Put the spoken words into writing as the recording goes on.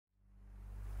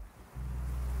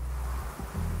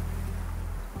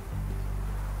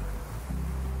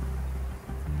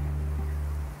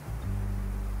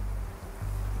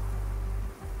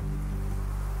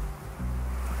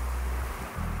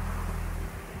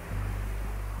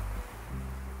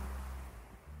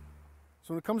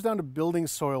So when it comes down to building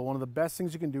soil, one of the best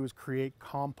things you can do is create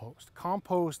compost.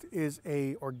 Compost is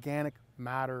a organic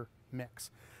matter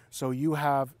mix. So you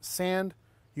have sand,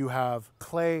 you have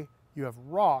clay, you have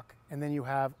rock, and then you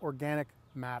have organic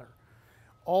matter.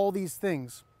 All these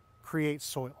things create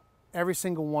soil. Every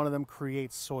single one of them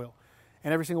creates soil.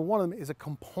 And every single one of them is a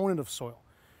component of soil.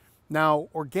 Now,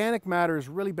 organic matter is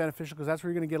really beneficial because that's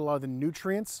where you're going to get a lot of the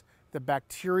nutrients, the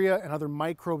bacteria and other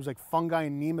microbes like fungi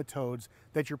and nematodes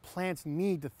that your plants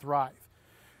need to thrive.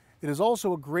 It is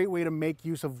also a great way to make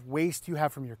use of waste you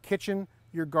have from your kitchen,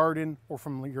 your garden, or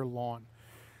from your lawn.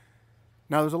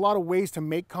 Now, there's a lot of ways to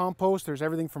make compost. There's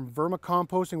everything from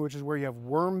vermicomposting, which is where you have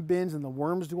worm bins and the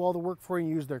worms do all the work for you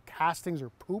and use their castings or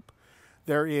poop.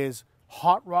 There is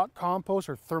hot rock compost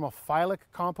or thermophilic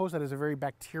compost that is a very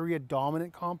bacteria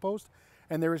dominant compost.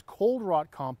 And there is cold rock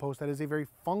compost that is a very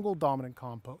fungal dominant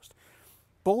compost.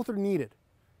 Both are needed.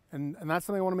 And that's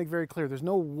something I want to make very clear. There's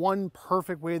no one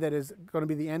perfect way that is going to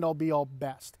be the end all be all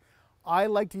best. I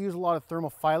like to use a lot of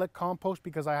thermophilic compost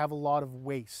because I have a lot of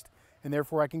waste. And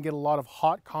therefore I can get a lot of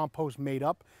hot compost made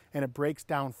up and it breaks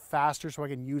down faster so I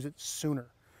can use it sooner.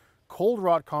 Cold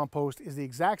rock compost is the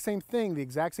exact same thing, the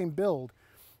exact same build,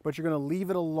 but you're going to leave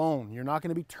it alone. You're not going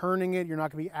to be turning it. You're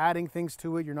not going to be adding things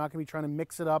to it. You're not going to be trying to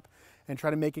mix it up and try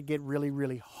to make it get really,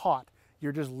 really hot.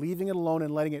 You're just leaving it alone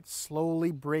and letting it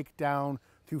slowly break down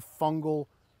through fungal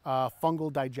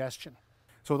digestion.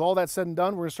 So with all that said and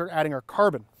done, we're going to start adding our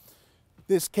carbon.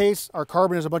 This case, our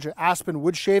carbon is a bunch of aspen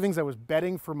wood shavings that was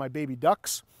bedding for my baby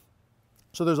ducks.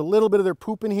 So there's a little bit of their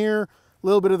poop in here, a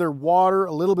little bit of their water,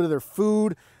 a little bit of their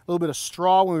food, a little bit of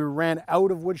straw when we ran out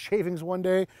of wood shavings one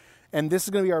day. And this is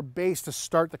going to be our base to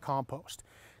start the compost.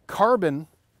 Carbon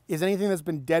is anything that's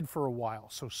been dead for a while.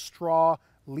 So straw,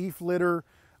 leaf litter,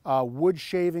 wood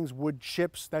shavings, wood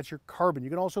chips, that's your carbon. You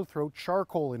can also throw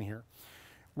charcoal in here.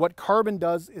 What carbon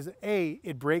does is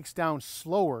it breaks down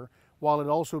slower while it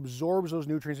also absorbs those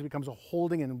nutrients. It becomes a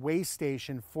holding and weigh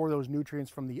station for those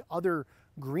nutrients from the other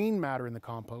green matter in the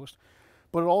compost.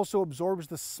 But it also absorbs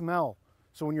the smell.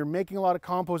 So when you're making a lot of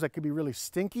compost that could be really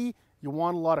stinky, you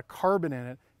want a lot of carbon in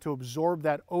it to absorb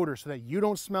that odor so that you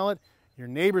don't smell it, your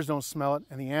neighbors don't smell it,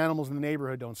 and the animals in the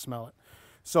neighborhood don't smell it.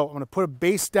 So I'm going to put a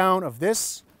base down of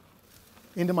this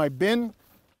into my bin.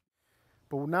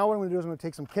 But now what I'm going to do is I'm going to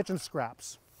take some kitchen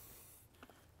scraps.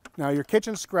 Now your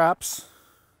kitchen scraps,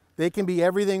 they can be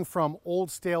everything from old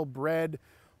stale bread,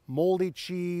 moldy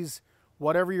cheese,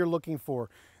 whatever you're looking for.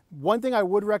 One thing I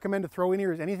would recommend to throw in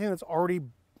here is anything that's already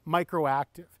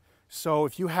microactive. So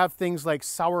if you have things like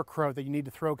sauerkraut that you need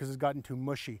to throw because it's gotten too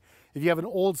mushy, if you have an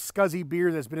old scuzzy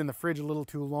beer that's been in the fridge a little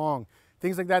too long,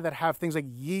 things like that have things like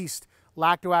yeast,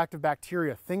 lactoactive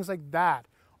bacteria, things like that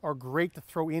are great to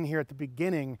throw in here at the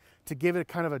beginning to give it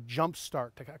kind of a jump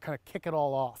start, to kind of kick it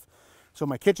all off. So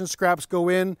my kitchen scraps go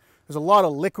in. There's a lot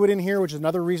of liquid in here, which is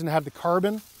another reason to have the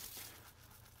carbon.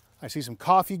 I see some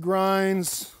coffee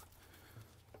grinds,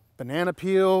 banana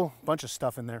peel, a bunch of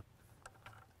stuff in there.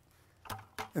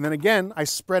 And then again, I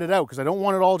spread it out because I don't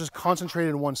want it all just concentrated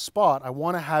in one spot. I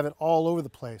want to have it all over the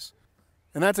place.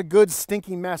 And that's a good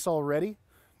stinky mess already.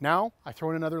 Now I throw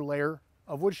in another layer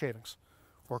of wood shavings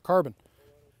or carbon.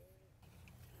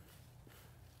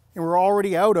 And we're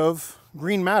already out of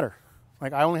green matter.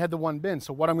 Like I only had the one bin.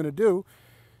 So what I'm going to do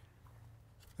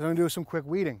is I'm going to do some quick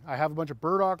weeding. I have a bunch of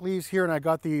burdock leaves here and I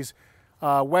got these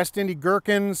West Indian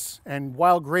gherkins and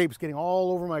wild grapes getting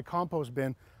all over my compost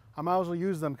bin. I might as well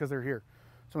use them because they're here.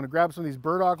 So I'm going to grab some of these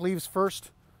burdock leaves first.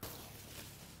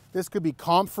 This could be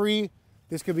comfrey.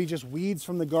 This could be just weeds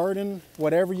from the garden.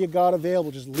 Whatever you got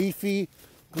available, just leafy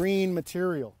green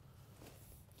material.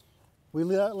 We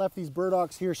left these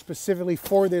burdocks here specifically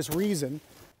for this reason.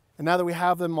 And now that we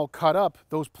have them all cut up,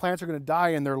 those plants are going to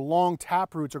die and their long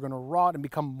tap roots are going to rot and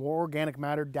become more organic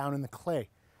matter down in the clay.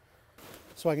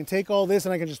 So I can take all this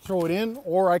and I can just throw it in,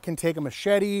 or I can take a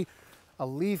machete, a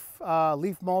leaf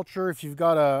mulcher. If you've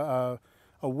got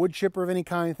a wood chipper of any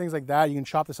kind, things like that, you can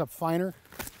chop this up finer.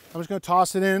 I'm just going to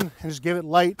toss it in and just give it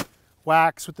light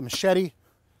whacks with the machete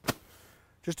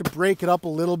just to break it up a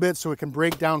little bit so it can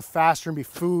break down faster and be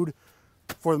food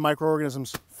for the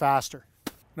microorganisms faster.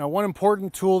 Now, one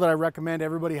important tool that I recommend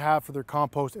everybody have for their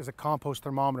compost is a compost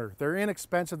thermometer. They're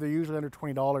inexpensive, they're usually under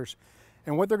 $20.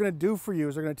 And what they're going to do for you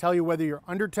is they're going to tell you whether you're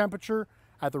under temperature,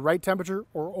 at the right temperature,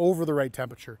 or over the right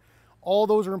temperature. All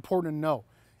those are important to know.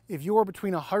 If you are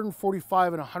between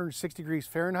 145 and 160 degrees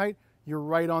Fahrenheit, you're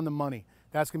right on the money.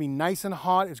 That's going to be nice and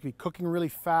hot, it's going to be cooking really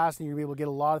fast, and you're going to be able to get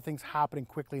a lot of things happening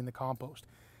quickly in the compost.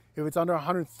 If it's under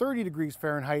 130 degrees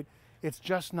Fahrenheit, it's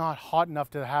just not hot enough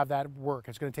to have that work.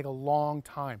 It's going to take a long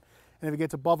time. And if it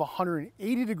gets above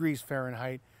 180 degrees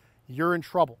Fahrenheit, you're in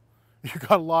trouble. you've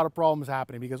got a lot of problems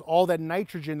happening, because all that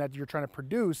nitrogen that you're trying to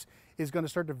produce is going to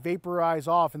start to vaporize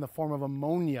off in the form of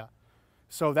ammonia.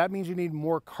 So that means you need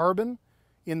more carbon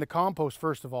in the compost,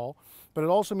 first of all, but it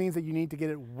also means that you need to get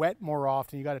it wet more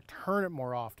often. You got to turn it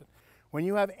more often. When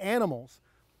you have animals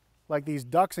like these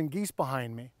ducks and geese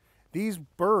behind me, these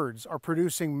birds are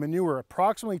producing manure,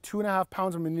 approximately 2.5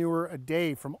 pounds of manure a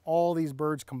day from all these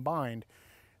birds combined.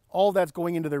 All that's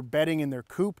going into their bedding in their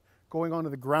coop, going onto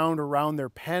the ground around their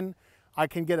pen. I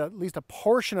can get at least a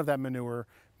portion of that manure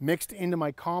mixed into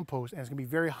my compost, and it's going to be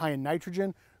very high in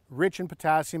nitrogen, rich in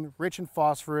potassium, rich in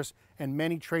phosphorus, and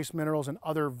many trace minerals and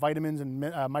other vitamins and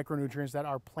micronutrients that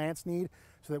our plants need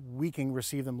so that we can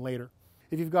receive them later.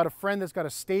 If you've got a friend that's got a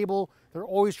stable, they're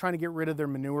always trying to get rid of their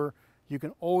manure, you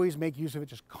can always make use of it.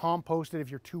 Just compost it if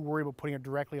you're too worried about putting it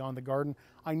directly on the garden.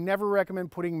 I never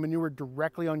recommend putting manure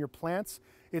directly on your plants.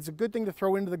 It's a good thing to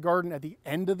throw into the garden at the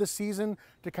end of the season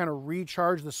to kind of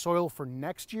recharge the soil for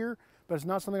next year, but it's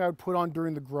not something I would put on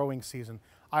during the growing season.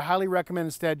 I highly recommend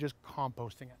instead just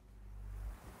composting it.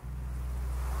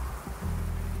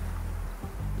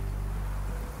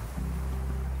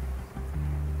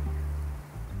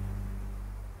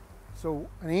 So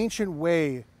an ancient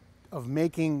way of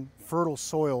making fertile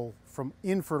soil from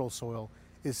infertile soil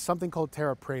is something called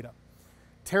Terra Preta.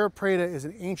 Terra Preta is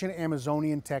an ancient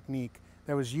Amazonian technique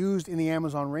that was used in the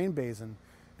Amazon rain basin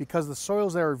because the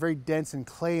soils there are very dense in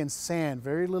clay and sand,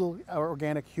 very little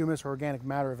organic humus or organic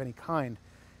matter of any kind.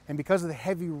 And because of the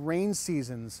heavy rain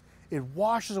seasons, it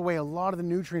washes away a lot of the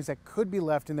nutrients that could be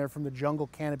left in there from the jungle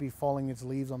canopy falling its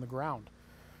leaves on the ground.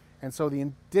 And so the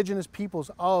indigenous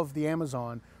peoples of the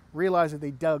Amazon realized that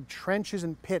they dug trenches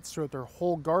and pits throughout their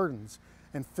whole gardens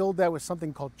and filled that with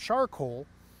something called charcoal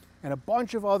and a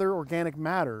bunch of other organic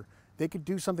matter. They could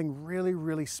do something really,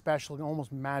 really special and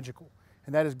almost magical,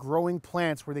 and that is growing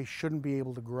plants where they shouldn't be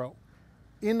able to grow.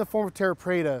 In the form of Terra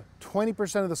Preta,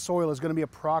 20% of the soil is going to be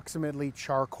approximately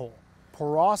charcoal.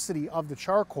 Porosity of the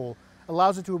charcoal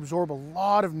allows it to absorb a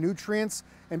lot of nutrients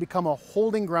and become a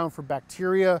holding ground for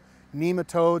bacteria,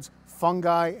 nematodes,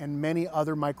 fungi, and many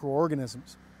other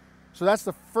microorganisms. So that's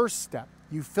the first step.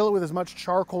 You fill it with as much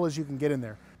charcoal as you can get in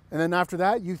there. And then after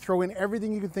that, you throw in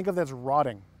everything you can think of that's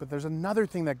rotting. But there's another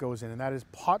thing that goes in, and that is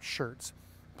potsherds.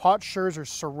 Potsherds are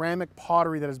ceramic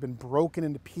pottery that has been broken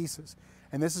into pieces.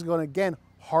 And this is going to, again,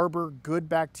 harbor good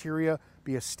bacteria,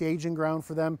 be a staging ground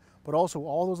for them, but also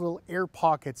all those little air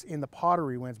pockets in the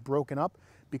pottery when it's broken up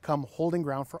become holding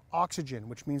ground for oxygen,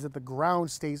 which means that the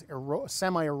ground stays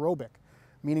semi-aerobic,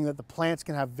 meaning that the plants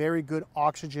can have very good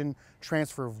oxygen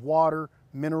transfer of water,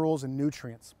 minerals, and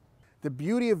nutrients. The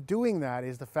beauty of doing that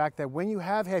is the fact that when you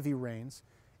have heavy rains,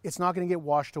 it's not going to get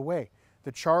washed away.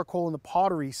 The charcoal and the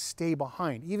pottery stay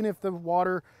behind. Even if the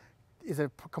water is a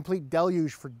complete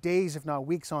deluge for days, if not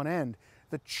weeks on end,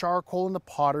 the charcoal and the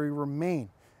pottery remain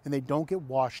and they don't get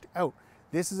washed out.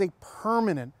 This is a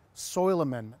permanent soil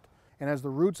amendment. And as the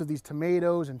roots of these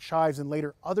tomatoes and chives and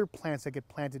later other plants that get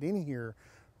planted in here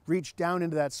reach down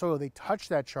into that soil, they touch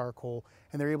that charcoal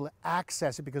and they're able to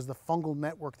access it because of the fungal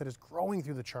network that is growing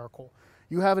through the charcoal.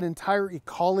 You have an entire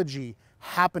ecology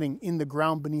happening in the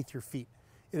ground beneath your feet.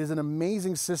 It is an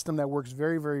amazing system that works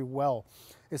very, very well,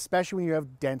 especially when you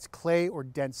have dense clay or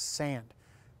dense sand.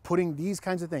 Putting these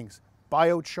kinds of things,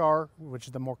 biochar, which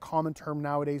is the more common term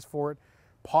nowadays for it,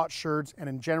 potsherds, and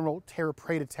in general Terra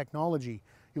Preta technology.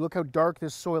 You look how dark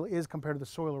this soil is compared to the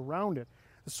soil around it.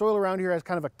 The soil around here has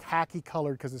kind of a khaki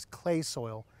color because it's clay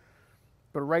soil.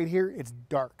 But right here, it's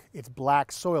dark. It's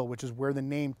black soil, which is where the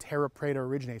name Terra Preta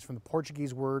originates from the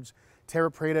Portuguese words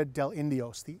Terra Preta del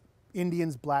Indios, the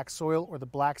Indians' black soil or the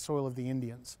black soil of the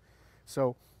Indians.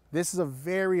 So this is a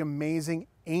very amazing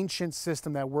ancient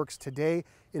system that works today.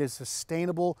 It is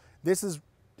sustainable. This is,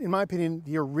 in my opinion,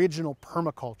 the original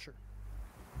permaculture.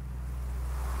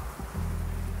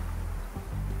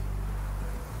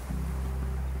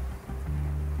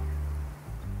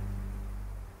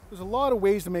 There's a lot of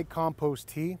ways to make compost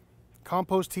tea.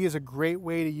 Compost tea is a great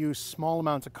way to use small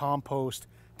amounts of compost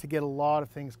to get a lot of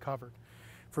things covered.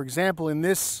 For example, in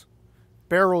this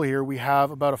barrel here, we have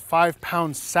about a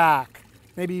 5-pound sack,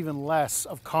 maybe even less,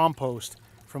 of compost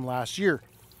from last year.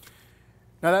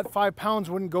 Now that 5 pounds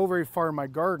wouldn't go very far in my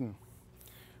garden,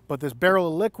 but this barrel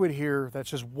of liquid here that's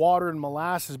just water and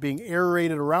molasses being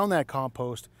aerated around that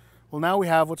compost, well, now we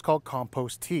have what's called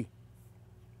compost tea.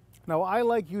 Now I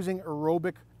like using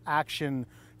aerobic action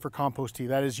for compost tea.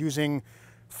 That is using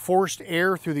forced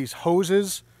air through these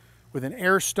hoses with an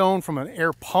air stone from an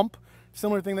air pump,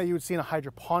 similar thing that you would see in a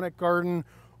hydroponic garden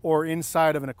or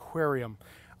inside of an aquarium.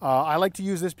 I like to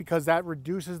use this because that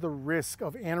reduces the risk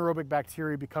of anaerobic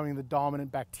bacteria becoming the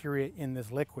dominant bacteria in this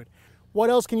liquid. What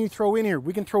else can you throw in here?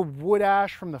 We can throw wood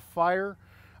ash from the fire,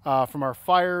 from our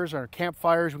fires, our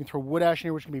campfires. We can throw wood ash in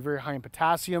here, which can be very high in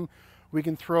potassium. We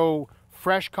can throw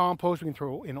fresh compost. We can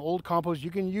throw in old compost.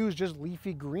 You can use just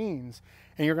leafy greens,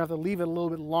 and you're gonna have to leave it a little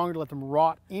bit longer to let them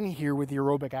rot in here with the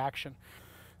aerobic action.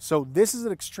 So this is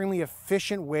an extremely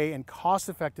efficient way and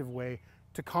cost-effective way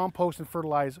to compost and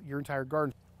fertilize your entire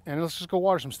garden. And let's just go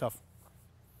water some stuff.